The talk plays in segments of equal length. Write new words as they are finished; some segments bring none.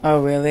Oh,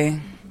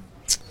 really?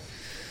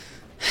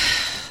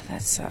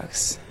 That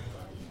sucks.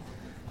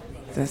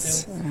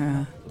 That's,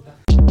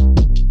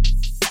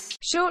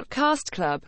 Short Cast Club